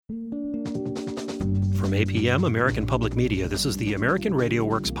From APM, American Public Media, this is the American Radio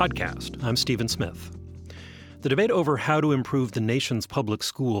Works podcast. I'm Stephen Smith. The debate over how to improve the nation's public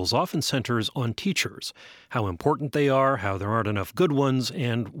schools often centers on teachers, how important they are, how there aren't enough good ones,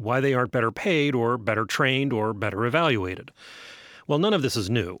 and why they aren't better paid or better trained or better evaluated. Well, none of this is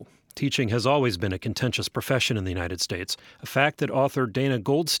new. Teaching has always been a contentious profession in the United States, a fact that author Dana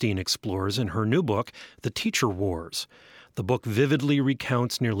Goldstein explores in her new book, The Teacher Wars. The book vividly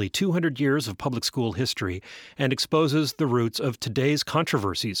recounts nearly 200 years of public school history and exposes the roots of today's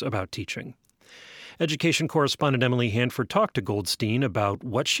controversies about teaching. Education correspondent Emily Hanford talked to Goldstein about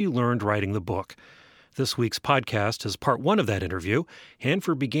what she learned writing the book. This week's podcast is part one of that interview.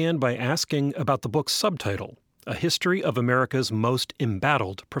 Hanford began by asking about the book's subtitle, A History of America's Most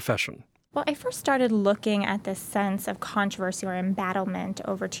Embattled Profession. Well, I first started looking at this sense of controversy or embattlement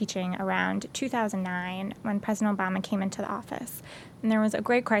over teaching around 2009 when President Obama came into the office. And there was a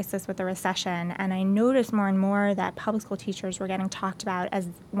great crisis with the recession, and I noticed more and more that public school teachers were getting talked about as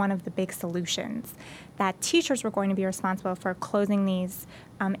one of the big solutions, that teachers were going to be responsible for closing these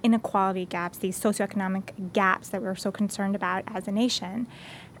inequality gaps, these socioeconomic gaps that we're so concerned about as a nation.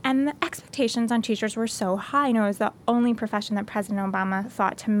 And the expectations on teachers were so high. It was the only profession that President Obama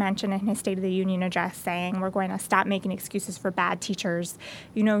thought to mention in his State of the Union address, saying we're going to stop making excuses for bad teachers.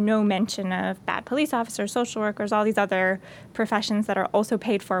 No mention of bad police officers, social workers, all these other professions that are also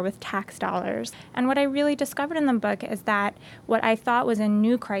paid for with tax dollars. And what I really discovered in the book is that what I thought was a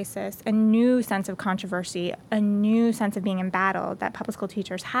new crisis, a new sense of controversy, a new sense of being embattled that public school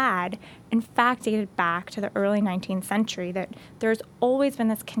teachers had, in fact dated back to the early 19th century, that there's always been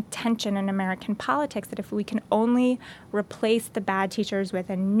this contention in American politics that if we can only replace the bad teachers with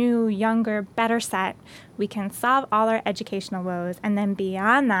a new, younger, better set, we can solve all our educational woes. And then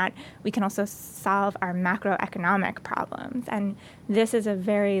beyond that, we can also solve our macroeconomic problems. And this is a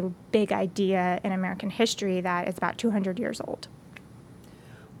very big idea in American history that is about 200 years old.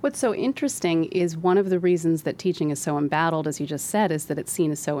 What's so interesting is one of the reasons that teaching is so embattled, as you just said, is that it's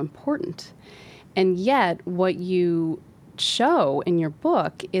seen as so important. And yet, what you show in your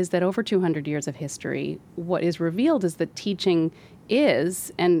book is that over 200 years of history, what is revealed is that teaching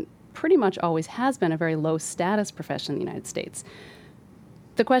is, and pretty much always has been, a very low-status profession in the United States.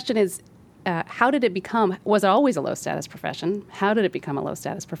 The question is, how did it become, was it always a low-status profession? How did it become a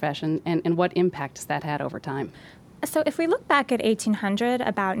low-status profession, and what impact has that had over time? So if we look back at 1800,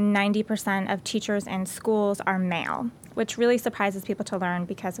 about 90% of teachers in schools are male, which really surprises people to learn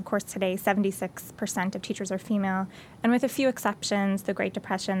because, of course, today 76% of teachers are female. And with a few exceptions, the Great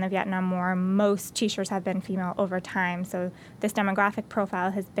Depression, the Vietnam War, most teachers have been female over time. So this demographic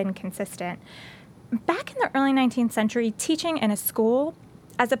profile has been consistent. Back in the early 19th century, teaching in a school,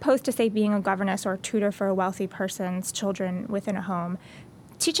 as opposed to, say, being a governess or a tutor for a wealthy person's children within a home,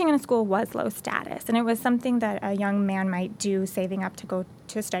 teaching in a school was low status, and it was something that a young man might do, saving up to go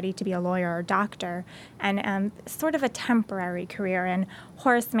to study to be a lawyer or doctor, and sort of a temporary career. And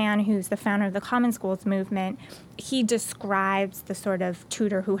Horace Mann, who's the founder of the Common Schools movement, he describes the sort of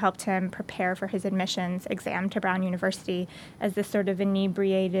tutor who helped him prepare for his admissions exam to Brown University as this sort of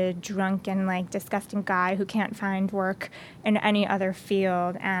inebriated, drunken, disgusting guy who can't find work in any other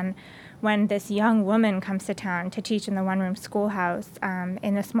field. And when this young woman comes to town to teach in the one-room schoolhouse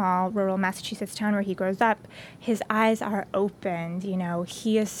in a small rural Massachusetts town where he grows up, his eyes are opened.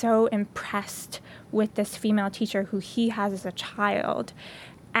 He is so impressed with this female teacher who he has as a child.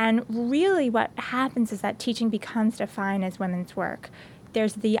 And really what happens is that teaching becomes defined as women's work.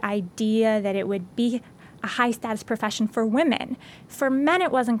 There's the idea that it would be a high-status profession for women. For men,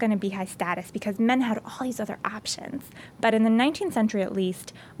 it wasn't going to be high status because men had all these other options. But in the 19th century, at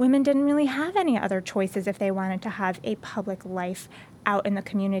least, women didn't really have any other choices if they wanted to have a public life out in the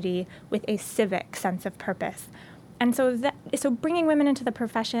community with a civic sense of purpose. And so bringing women into the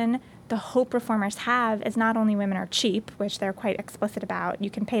profession, the hope reformers have is not only women are cheap, which they're quite explicit about, you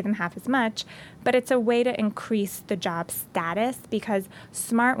can pay them half as much, but it's a way to increase the job status because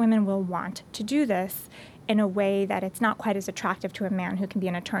smart women will want to do this in a way that it's not quite as attractive to a man who can be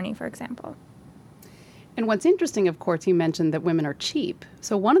an attorney, for example. And what's interesting, of course, you mentioned that women are cheap.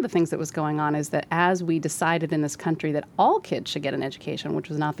 So one of the things that was going on is that as we decided in this country that all kids should get an education, which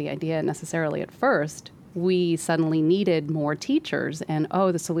was not the idea necessarily at first, we suddenly needed more teachers. And,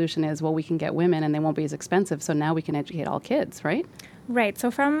 the solution is, we can get women and they won't be as expensive, so now we can educate all kids, right? Right. So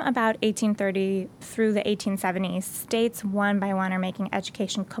from about 1830 through the 1870s, states one by one are making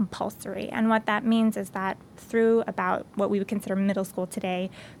education compulsory. And what that means is that through about what we would consider middle school today,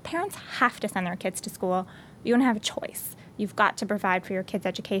 parents have to send their kids to school. You don't have a choice. You've got to provide for your kids'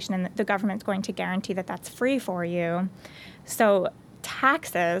 education, and the government's going to guarantee that that's free for you. So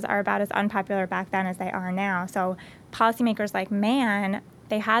taxes are about as unpopular back then as they are now. So policymakers like Mann,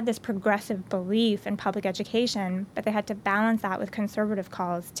 they had this progressive belief in public education, but they had to balance that with conservative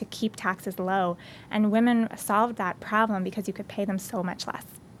calls to keep taxes low. And women solved that problem because you could pay them so much less.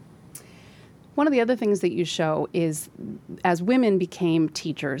 One of the other things that you show is, as women became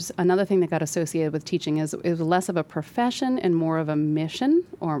teachers, another thing that got associated with teaching is less of a profession and more of a mission,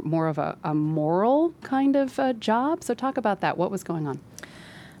 or more of a moral kind of job. So talk about that. What was going on?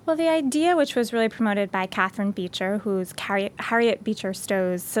 Well, the idea, which was really promoted by Catherine Beecher, who's Harriet Beecher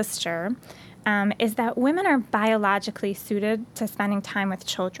Stowe's sister, is that women are biologically suited to spending time with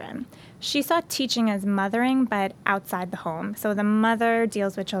children. She saw teaching as mothering, but outside the home. So the mother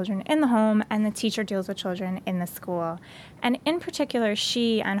deals with children in the home, and the teacher deals with children in the school. And in particular,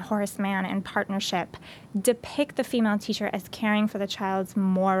 she and Horace Mann, in partnership, depict the female teacher as caring for the child's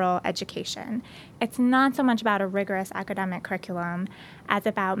moral education. It's not so much about a rigorous academic curriculum as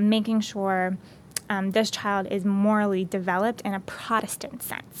about making sure this child is morally developed in a Protestant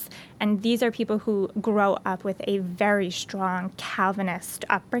sense. And these are people who grow up with a very strong Calvinist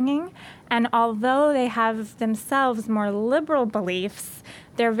upbringing. And although they have themselves more liberal beliefs,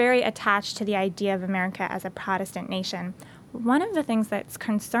 they're very attached to the idea of America as a Protestant nation. One of the things that's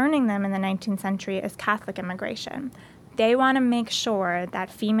concerning them in the 19th century is Catholic immigration. They want to make sure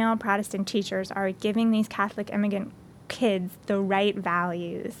that female Protestant teachers are giving these Catholic immigrant kids the right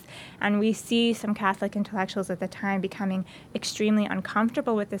values. And we see some Catholic intellectuals at the time becoming extremely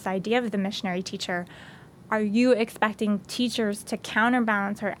uncomfortable with this idea of the missionary teacher. Are you expecting teachers to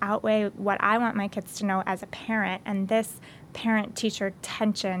counterbalance or outweigh what I want my kids to know as a parent? And this parent-teacher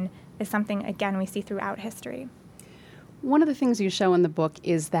tension is something, again, we see throughout history. One of the things you show in the book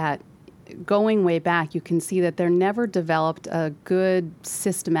is that going way back, you can see that there never developed a good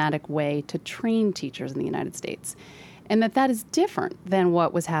systematic way to train teachers in the United States, and that is different than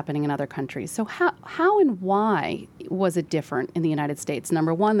what was happening in other countries. So how and why was it different in the United States?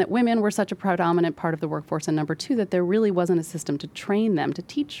 Number one, that women were such a predominant part of the workforce, and number two, that there really wasn't a system to train them to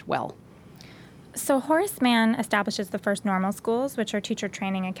teach well. So Horace Mann establishes the first normal schools, which are teacher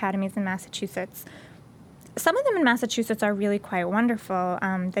training academies in Massachusetts. Some of them in Massachusetts are really quite wonderful.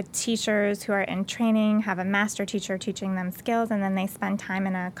 The teachers who are in training have a master teacher teaching them skills, and then they spend time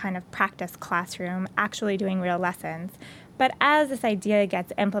in a kind of practice classroom actually doing real lessons. But as this idea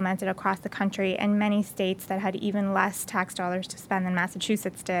gets implemented across the country in many states that had even less tax dollars to spend than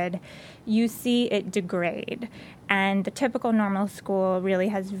Massachusetts did, you see it degrade. And the typical normal school really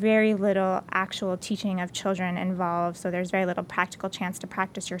has very little actual teaching of children involved, so there's very little practical chance to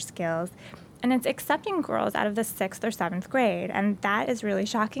practice your skills. And it's accepting girls out of the 6th or 7th grade, and that is really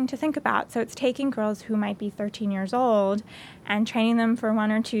shocking to think about. So it's taking girls who might be 13 years old and training them for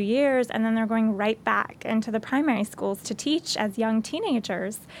 1 or 2 years, and then they're going right back into the primary schools to teach as young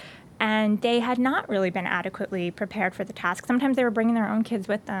teenagers. And they had not really been adequately prepared for the task. Sometimes they were bringing their own kids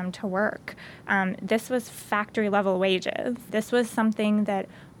with them to work. This was factory-level wages. This was something that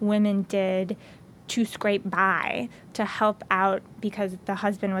women did to scrape by, to help out because the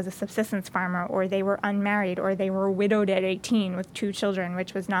husband was a subsistence farmer, or they were unmarried, or they were widowed at 18 with 2 children,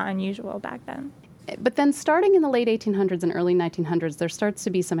 which was not unusual back then. But then starting in the late 1800s and early 1900s, there starts to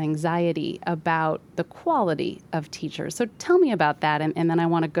be some anxiety about the quality of teachers. So tell me about that, and then I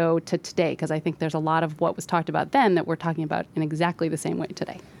want to go to today, because I think there's a lot of what was talked about then that we're talking about in exactly the same way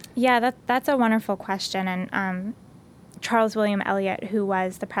today. Yeah, that's a wonderful question, and Charles William Eliot, who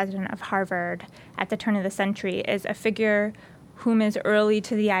was the president of Harvard at the turn of the century, is a figure whom is early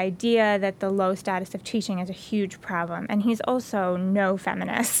to the idea that the low status of teaching is a huge problem. And he's also no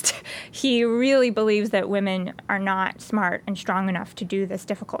feminist. He really believes that women are not smart and strong enough to do this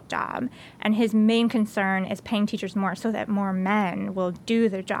difficult job. And his main concern is paying teachers more so that more men will do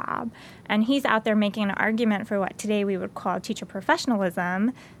the job. And he's out there making an argument for what today we would call teacher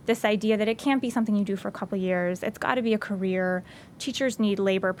professionalism, this idea that it can't be something you do for a couple years. It's got to be a career. Teachers need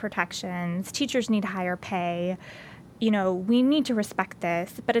labor protections. Teachers need higher pay. You know, we need to respect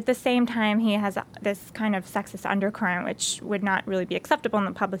this. But at the same time, he has this kind of sexist undercurrent, which would not really be acceptable in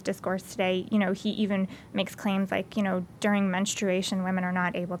the public discourse today. You know, he even makes claims like, you know, during menstruation, women are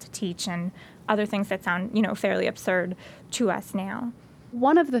not able to teach, and other things that sound, you know, fairly absurd to us now.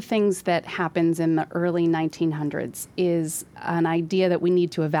 One of the things that happens in the early 1900s is an idea that we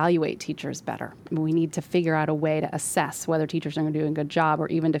need to evaluate teachers better. We need to figure out a way to assess whether teachers are doing a good job, or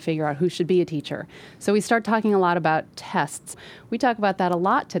even to figure out who should be a teacher. So we start talking a lot about tests. We talk about that a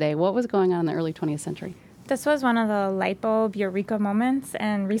lot today. What was going on in the early 20th century? This was one of the light bulb eureka moments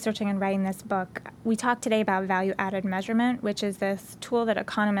in researching and writing this book. We talked today about value-added measurement, which is this tool that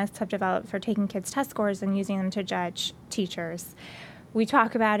economists have developed for taking kids' test scores and using them to judge teachers. We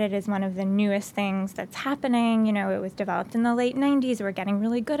talk about it as one of the newest things that's happening. You know, it was developed in the late 90s. We're getting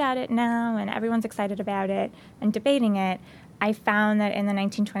really good at it now, and everyone's excited about it and debating it. I found that in the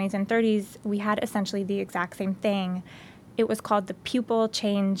 1920s and 30s, we had essentially the exact same thing. It was called the pupil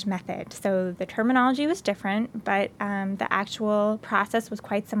change method. So the terminology was different, but the actual process was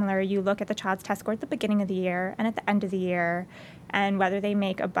quite similar. You look at the child's test score at the beginning of the year and at the end of the year, and whether they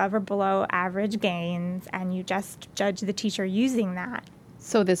make above or below average gains, and you just judge the teacher using that.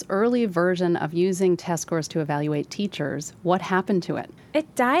 So this early version of using test scores to evaluate teachers, what happened to it?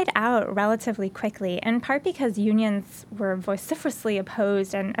 It died out relatively quickly, in part because unions were vociferously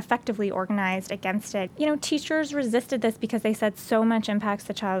opposed and effectively organized against it. You know, teachers resisted this because they said so much impacts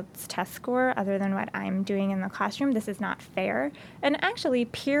the child's test score other than what I'm doing in the classroom. This is not fair. And actually,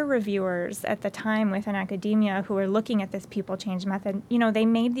 peer reviewers at the time within academia who were looking at this pupil change method, you know, they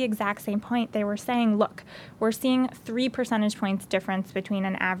made the exact same point. They were saying, look, we're seeing 3 percentage points difference between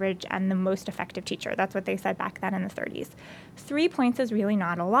an average and the most effective teacher. That's what they said back then in the 30s. 3 points is really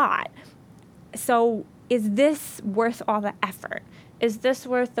not a lot. So is this worth all the effort? Is this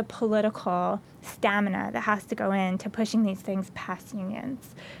worth the political stamina that has to go into pushing these things past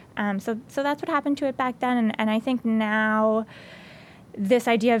unions? So that's what happened to it back then. And I think now this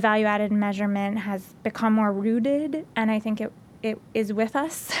idea of value-added measurement has become more rooted, and I think it is with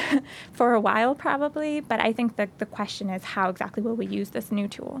us for a while probably, but I think that the question is how exactly will we use this new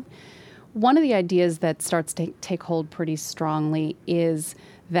tool? One of the ideas that starts to take hold pretty strongly is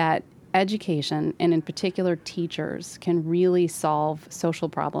that education, and in particular teachers, can really solve social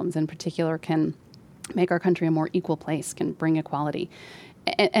problems, in particular can make our country a more equal place, can bring equality.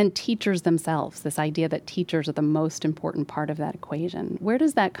 And teachers themselves, this idea that teachers are the most important part of that equation. Where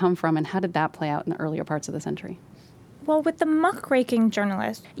does that come from, and how did that play out in the earlier parts of the century? Well, with the muckraking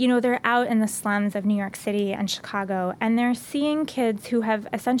journalists, you know, they're out in the slums of New York City and Chicago, and they're seeing kids who have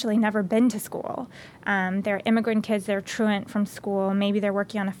essentially never been to school. They're immigrant kids, they're truant from school, maybe they're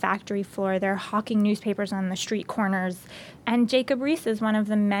working on a factory floor, they're hawking newspapers on the street corners. And Jacob Riis is one of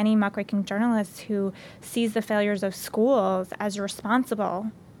the many muckraking journalists who sees the failures of schools as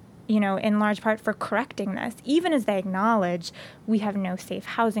responsible, you know, in large part for correcting this, even as they acknowledge we have no safe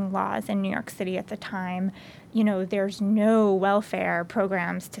housing laws in New York City at the time. You know, there's no welfare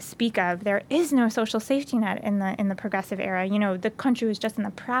programs to speak of. There is no social safety net in the progressive era. You know, the country was just in the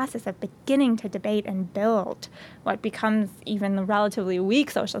process of beginning to debate and build what becomes even the relatively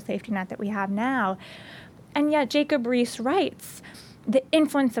weak social safety net that we have now. And yet Jacob Riis writes, the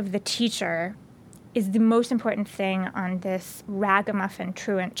influence of the teacher is the most important thing on this ragamuffin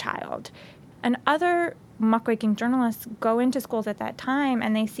truant child. And other muckraking journalists go into schools at that time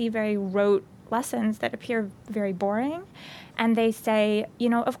and they see very rote lessons that appear very boring. And they say, you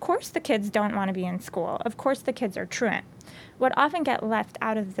know, of course the kids don't want to be in school. Of course the kids are truant. What often gets left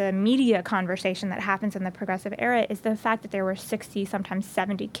out of the media conversation that happens in the progressive era is the fact that there were 60, sometimes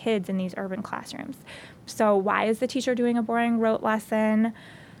 70 kids in these urban classrooms. So why is the teacher doing a boring rote lesson?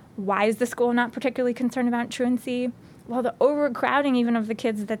 Why is the school not particularly concerned about truancy? Well, the overcrowding even of the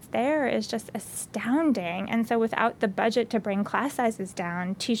kids that's there is just astounding. And so without the budget to bring class sizes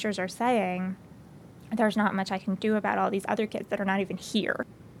down, teachers are saying, there's not much I can do about all these other kids that are not even here.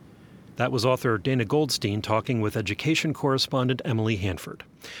 That was author Dana Goldstein talking with education correspondent Emily Hanford.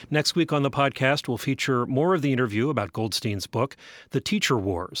 Next week on the podcast, we'll feature more of the interview about Goldstein's book, The Teacher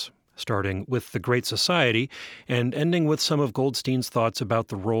Wars, starting with The Great Society and ending with some of Goldstein's thoughts about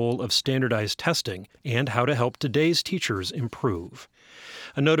the role of standardized testing and how to help today's teachers improve.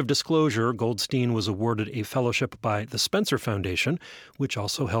 A note of disclosure, Goldstein was awarded a fellowship by the Spencer Foundation, which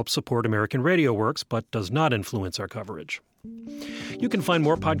also helps support American Radio Works but does not influence our coverage. You can find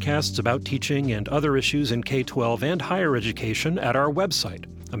more podcasts about teaching and other issues in K-12 and higher education at our website,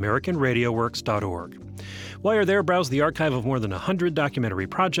 AmericanRadioWorks.org. While you're there, browse the archive of more than 100 documentary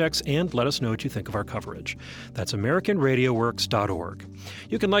projects and let us know what you think of our coverage. That's AmericanRadioWorks.org.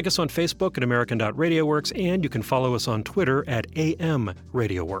 You can like us on Facebook at American.RadioWorks, and you can follow us on Twitter at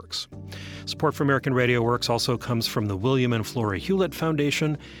AMRadioWorks. Support for American Radio Works also comes from the William and Flora Hewlett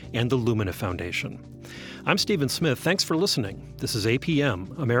Foundation and the Lumina Foundation. I'm Stephen Smith. Thanks for listening. This is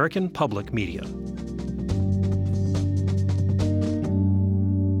APM, American Public Media.